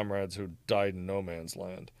their comrades who died in no man's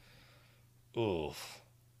land. Oof.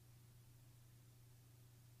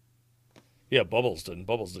 Yeah, Bubbles didn't.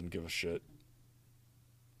 Bubbles didn't give a shit.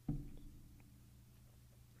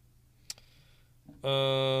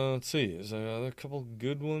 Let's see. Is there another couple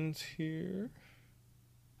good ones here?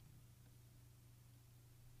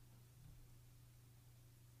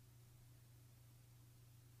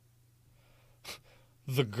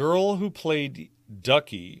 The girl who played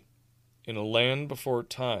Ducky in A Land Before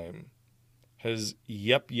Time has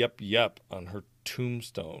yep, yep, yep on her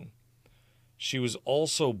tombstone. She was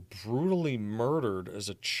also brutally murdered as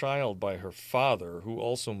a child by her father, who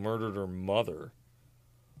also murdered her mother.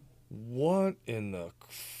 What in the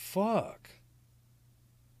fuck?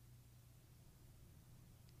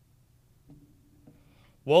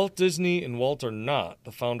 Walt Disney and Walter Knott,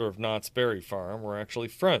 the founder of Knott's Berry Farm, were actually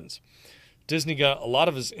friends. Disney got a lot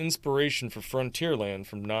of his inspiration for Frontierland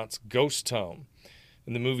from Knott's Ghost Town.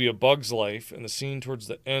 In the movie A Bug's Life, and the scene towards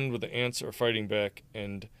the end where the ants are fighting back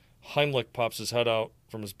and Heimlich pops his head out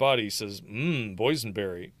from his body, he says,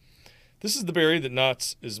 boysenberry. This is the berry that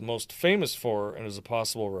Knott's is most famous for and is a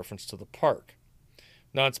possible reference to the park.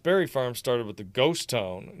 Knott's Berry Farm started with the ghost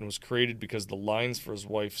town and was created because the lines for his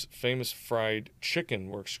wife's famous fried chicken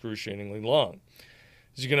were excruciatingly long.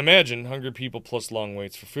 As you can imagine, hungry people plus long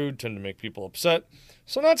waits for food tend to make people upset,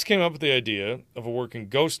 so Knott's came up with the idea of a working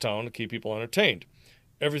ghost town to keep people entertained.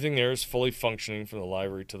 Everything there is fully functioning from the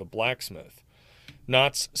library to the blacksmith.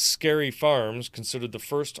 Knott's Scary Farms considered the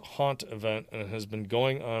first haunt event and has been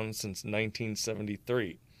going on since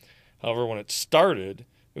 1973. However, when it started,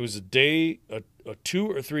 it was a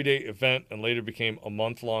 2 or 3 day event and later became a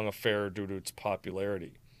month-long affair due to its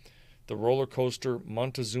popularity. The roller coaster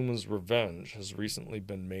Montezuma's Revenge has recently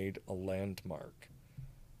been made a landmark.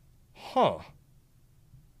 Huh.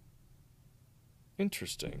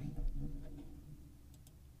 Interesting.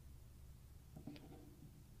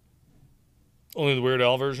 Only the Weird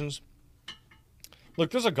Al versions?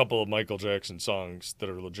 Look, there's a couple of Michael Jackson songs that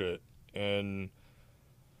are legit. And,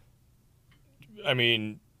 I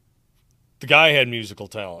mean, the guy had musical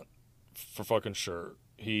talent, for fucking sure.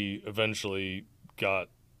 He eventually got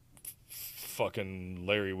fucking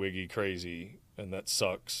Larry Wiggy crazy, and that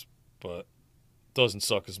sucks, but doesn't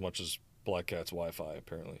suck as much as Black Cat's Wi-Fi,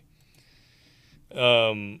 apparently.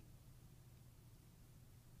 Oh,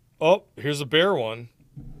 here's a bear one.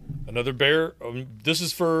 Another bear. This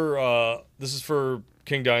is for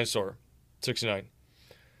King Dinosaur, 69.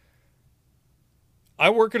 I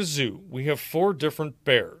work at a zoo. We have 4 different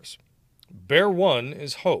bears. Bear 1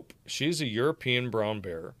 is Hope. She is a European brown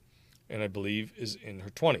bear, and I believe is in her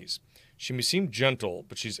 20s. She may seem gentle,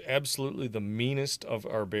 but she's absolutely the meanest of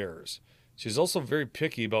our bears. She's also very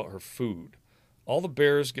picky about her food. All the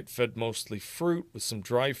bears get fed mostly fruit with some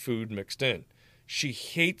dry food mixed in. She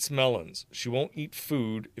hates melons. She won't eat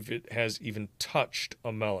food if it has even touched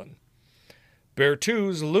a melon. Bear 2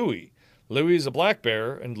 is Louie. Louie is a black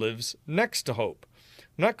bear and lives next to Hope.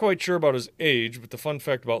 I'm not quite sure about his age, but the fun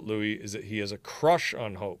fact about Louie is that he has a crush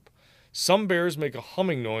on Hope. Some bears make a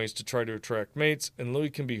humming noise to try to attract mates, and Louie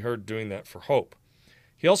can be heard doing that for Hope.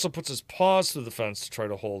 He also puts his paws through the fence to try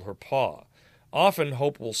to hold her paw. Often,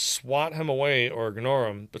 Hope will swat him away or ignore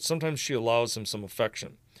him, but sometimes she allows him some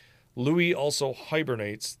affection. Louie also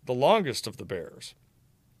hibernates, the longest of the bears.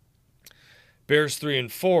 Bears 3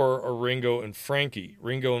 and 4 are Ringo and Frankie.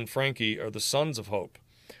 Ringo and Frankie are the sons of Hope.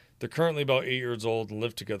 They're currently about 8 years old and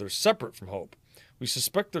live together separate from Hope. We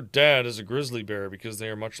suspect their dad is a grizzly bear because they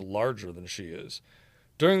are much larger than she is.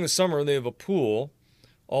 During the summer, they have a pool.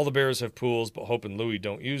 All the bears have pools, but Hope and Louie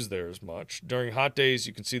don't use theirs much. During hot days,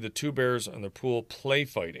 you can see the 2 bears on their pool play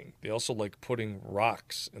fighting. They also like putting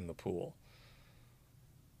rocks in the pool.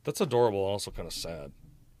 That's adorable and also kind of sad.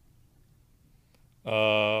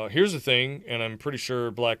 Here's the thing, and I'm pretty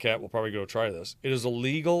sure Black Cat will probably go try this. It is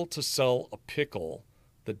illegal to sell a pickle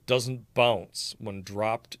that doesn't bounce when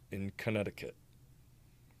dropped in Connecticut.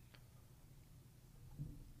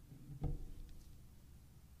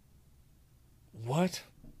 What?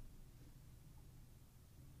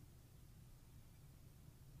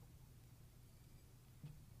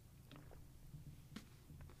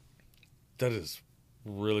 That is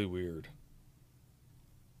really weird.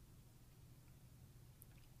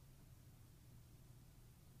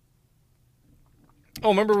 Oh,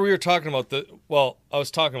 remember we were talking about the... Well, I was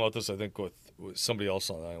talking about this, I think, with somebody else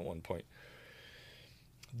on that at one point.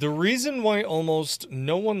 The reason why almost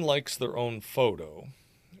no one likes their own photo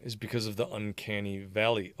is because of the uncanny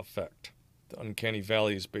valley effect. The uncanny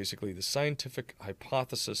valley is basically the scientific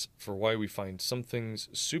hypothesis for why we find some things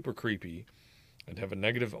super creepy and have a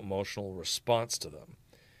negative emotional response to them.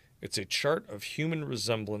 It's a chart of human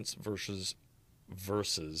resemblance versus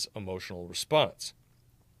emotional response.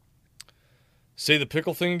 Say the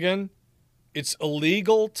pickle thing again. It's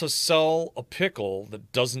illegal to sell a pickle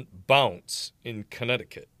that doesn't bounce in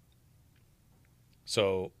Connecticut.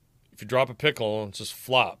 So if you drop a pickle and it just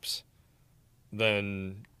flops,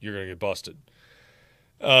 then you're going to get busted.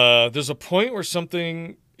 There's a point where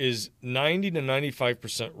something is 90 to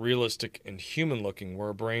 95% realistic and human looking, where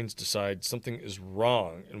our brains decide something is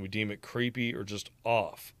wrong and we deem it creepy or just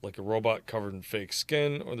off, like a robot covered in fake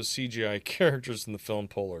skin or the CGI characters in the film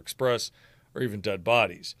Polar Express, or even dead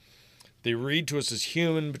bodies. They read to us as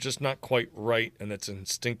human, but just not quite right, and that's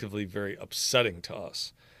instinctively very upsetting to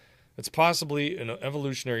us. It's possibly an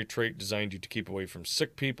evolutionary trait designed you to keep away from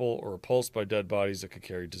sick people or repulsed by dead bodies that could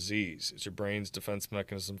carry disease. It's your brain's defense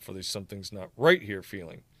mechanism for the something's not right here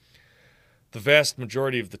feeling. The vast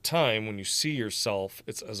majority of the time, when you see yourself,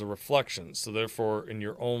 it's as a reflection, so therefore, in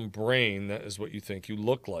your own brain, that is what you think you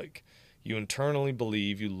look like. You internally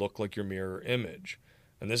believe you look like your mirror image.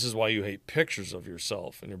 And this is why you hate pictures of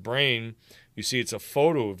yourself. In your brain, you see it's a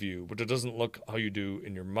photo of you, but it doesn't look how you do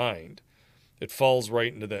in your mind. It falls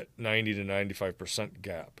right into that 90 to 95%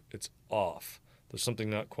 gap. It's off. There's something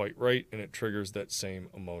not quite right, and it triggers that same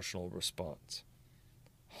emotional response.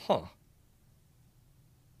 Huh.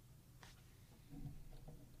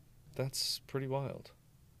 That's pretty wild.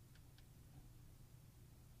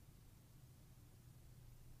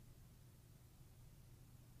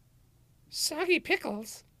 Soggy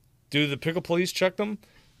pickles. Do the pickle police check them?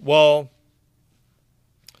 Well,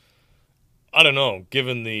 I don't know.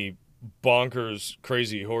 Given the bonkers,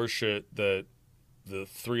 crazy horseshit that the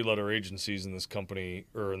three-letter agencies in this company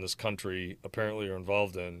or in this country apparently are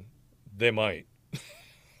involved in, they might.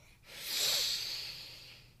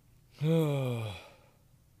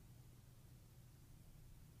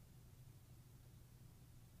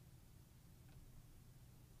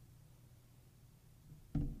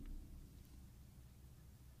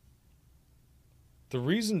 The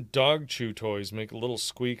reason dog chew toys make a little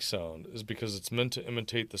squeak sound is because it's meant to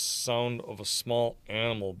imitate the sound of a small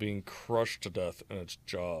animal being crushed to death in its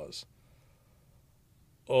jaws.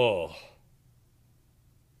 Oh.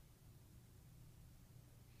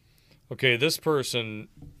 Okay, this person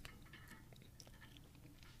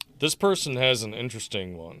has an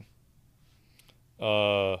interesting one.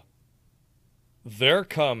 Their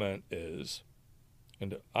comment is,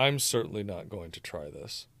 and I'm certainly not going to try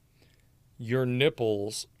this, your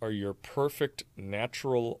nipples are your perfect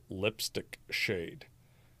natural lipstick shade.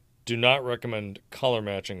 Do not recommend color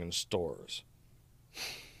matching in stores.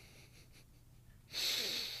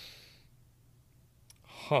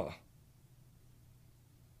 Huh.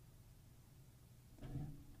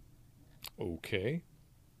 Okay.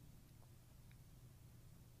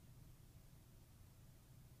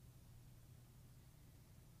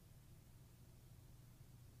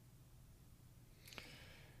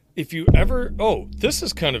 If you ever... Oh, this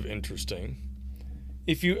is kind of interesting.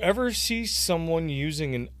 If you ever see someone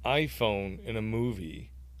using an iPhone in a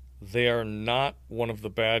movie, they are not one of the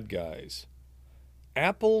bad guys.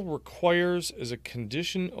 Apple requires, as a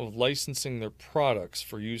condition of licensing their products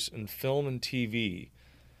for use in film and TV,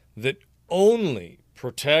 that only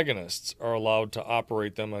protagonists are allowed to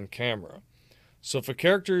operate them on camera. So if a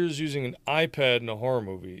character is using an iPad in a horror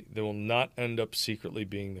movie, they will not end up secretly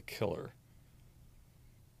being the killer.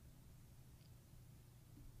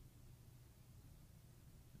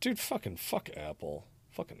 Dude, fuck Apple.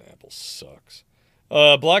 Fucking Apple sucks.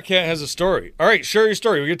 Black Cat has a story. All right, share your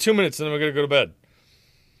story. We get 2 minutes, and then we're going to go to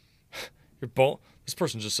bed. This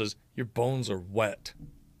person just says, your bones are wet.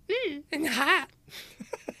 And hot.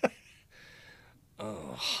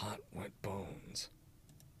 Oh, hot, wet bones.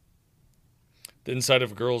 The inside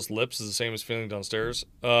of a girl's lips is the same as feeling downstairs.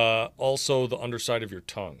 Also, the underside of your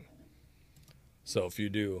tongue. So if you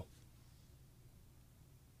do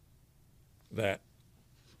that.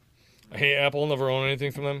 Hey, Apple, never own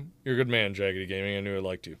anything from them. You're a good man, Jaggedy Gaming. I knew I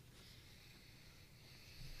liked you.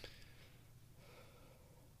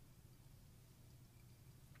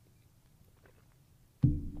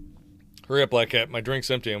 Hurry up, Black Cat. My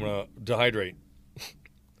drink's empty. I'm going to dehydrate.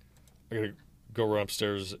 I got to go run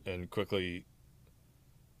upstairs and quickly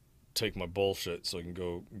take my bullshit so I can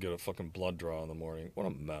go get a fucking blood draw in the morning. What a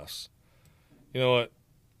mess. You know what?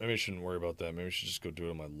 Maybe I shouldn't worry about that. Maybe I should just go do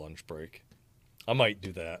it on my lunch break. I might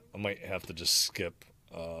do that. I might have to just skip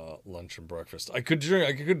lunch and breakfast. I could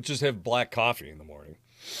just have black coffee in the morning.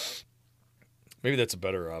 Maybe that's a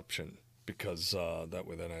better option because that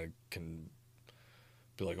way then I can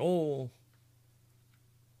be like, oh,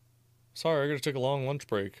 sorry, I got to take a long lunch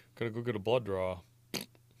break. Got to go get a blood draw.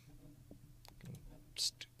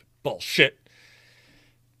 Stupid bullshit.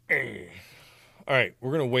 All right, we're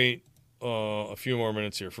going to wait a few more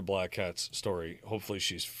minutes here for Black Cat's story. Hopefully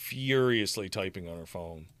she's furiously typing on her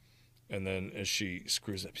phone. And then as she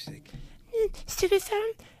screws up, she's like, Stupid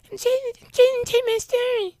phone. I'm trying to take my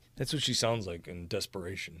story. that's what she sounds like in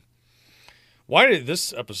desperation. Why did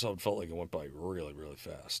this episode felt like it went by really, really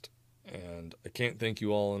fast? And I can't thank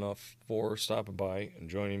you all enough for stopping by and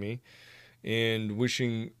joining me and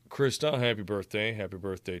wishing Krista a happy birthday. Happy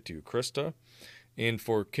birthday to Krista. And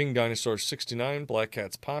for King Dinosaur 69, Black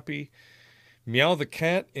Cat's Poppy, Meow the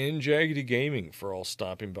Cat, and Jaggedy Gaming for all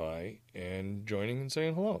stopping by and joining and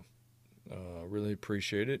saying hello. Really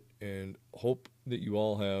appreciate it and hope that you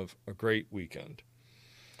all have a great weekend.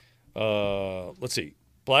 Let's see.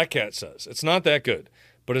 Black Cat says, it's not that good,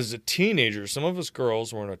 but as a teenager, some of us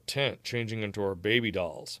girls were in a tent changing into our baby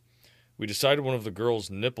dolls. We decided one of the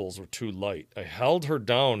girls' nipples were too light. I held her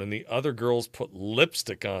down and the other girls put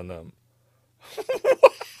lipstick on them.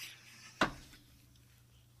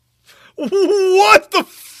 What the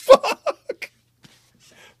fuck?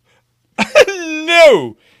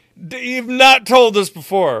 No, you've not told us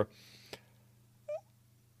before.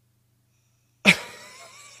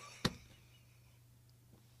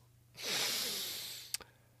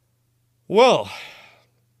 Well,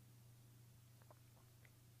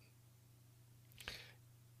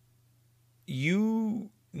 you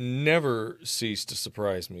never cease to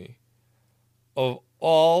surprise me. Of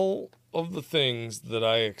all of the things that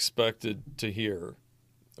I expected to hear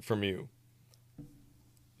from you,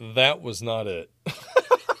 that was not it.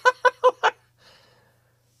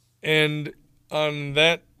 And on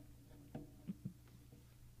that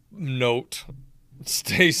note,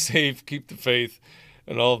 stay safe, keep the faith,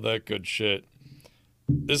 and all of that good shit.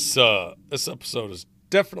 This episode is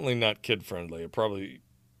definitely not kid friendly. It probably,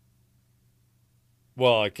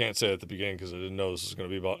 well, I can't say it at the beginning because I didn't know this was going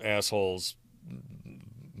to be about assholes,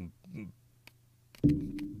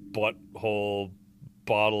 butthole,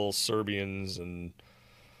 bottle Serbians, and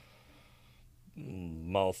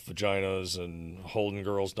mouth vaginas, and holding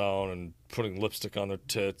girls down and putting lipstick on their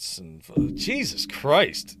tits, and Jesus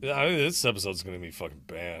Christ, this episode's gonna be fucking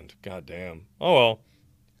banned. God damn. Oh well.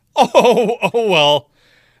 Oh well.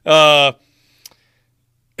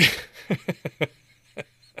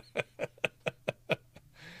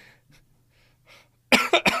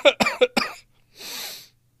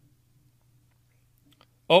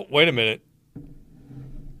 Oh, wait a minute.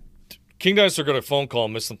 King Dinosaur got a phone call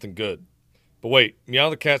and missed something good. But wait,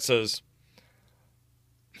 Meow the Cat says,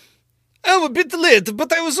 I'm a bit late,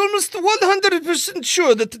 but I was almost 100%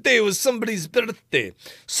 sure that today was somebody's birthday.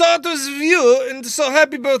 So it was you, and so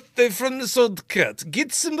happy birthday from this old cat.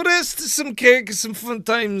 Get some rest, some cake, some fun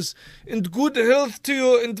times, and good health to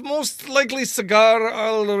you, and most likely cigar, I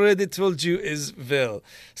already told you as well.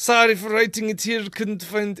 Sorry for writing it here, couldn't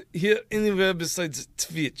find here anywhere besides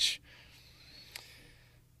Twitch.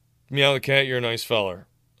 Meow the Cat, you're a nice feller.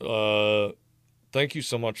 Thank you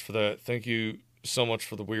so much for that. Thank you so much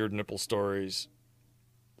for the weird nipple stories.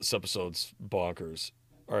 This episode's bonkers.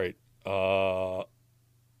 All right.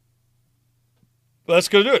 That's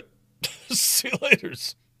going to do it. See you later.